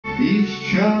each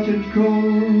charted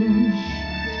course,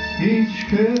 each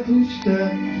careful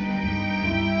step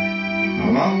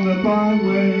along the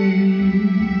byway,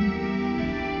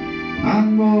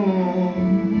 and more,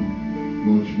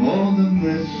 much more than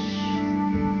this,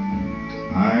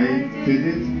 I did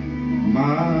it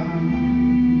my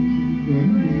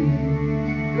way.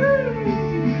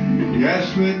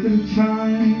 Yes, with the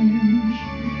times,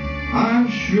 I'm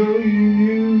sure you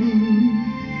knew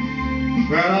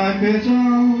where I bit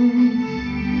off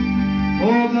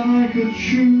more than I could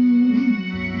chew.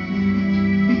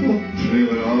 But through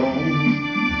it all,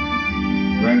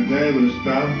 when there was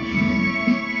doubt,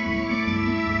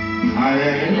 I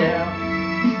ate it up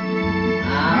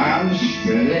and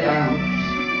spit it out.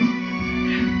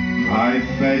 I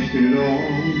faced it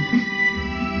all,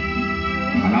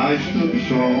 and I stood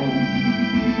tall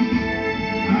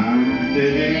and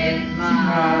did it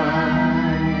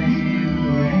my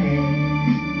way.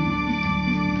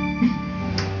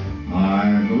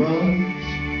 I've loved,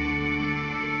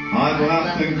 I've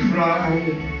laughed and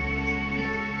cried,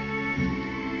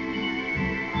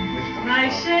 my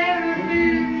share of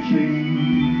beauty,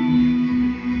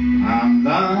 and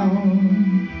now,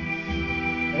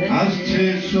 as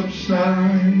tears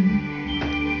subside,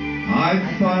 I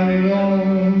find it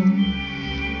all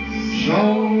so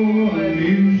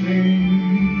amusing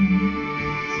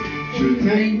to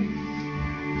think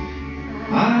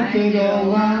I did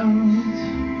all that,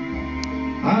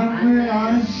 and may I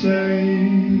say,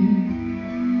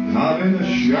 not in a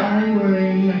shy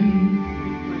way.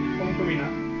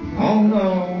 Oh no,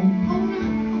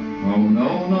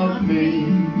 not me.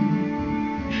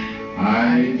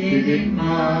 I did it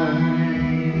my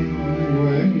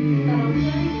way.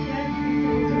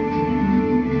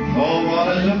 Oh, what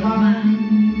is a man?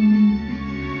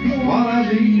 What has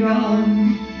he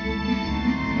done?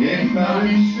 If not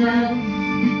himself,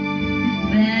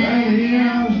 then he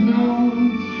has not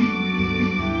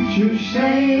to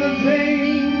say the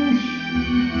things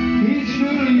he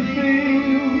truly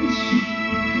feels,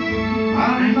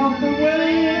 and not the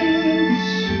ways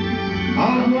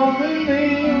of what he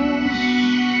feels.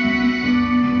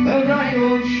 The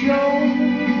record shows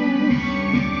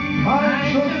I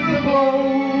took the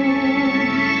blows,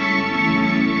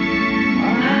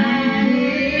 and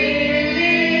did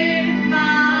it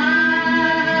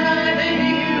my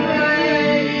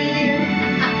way.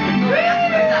 Really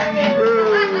good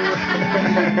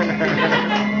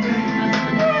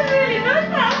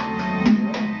that.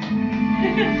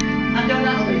 And don't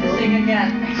ask me to sing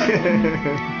again.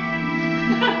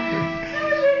 That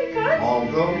was really good.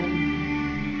 although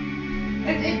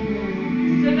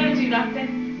Still gonna do that then?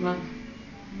 Come on.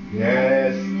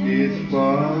 yes, it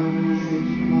was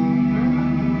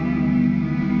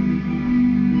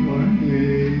my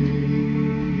way.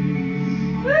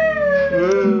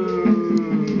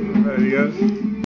 There he goes.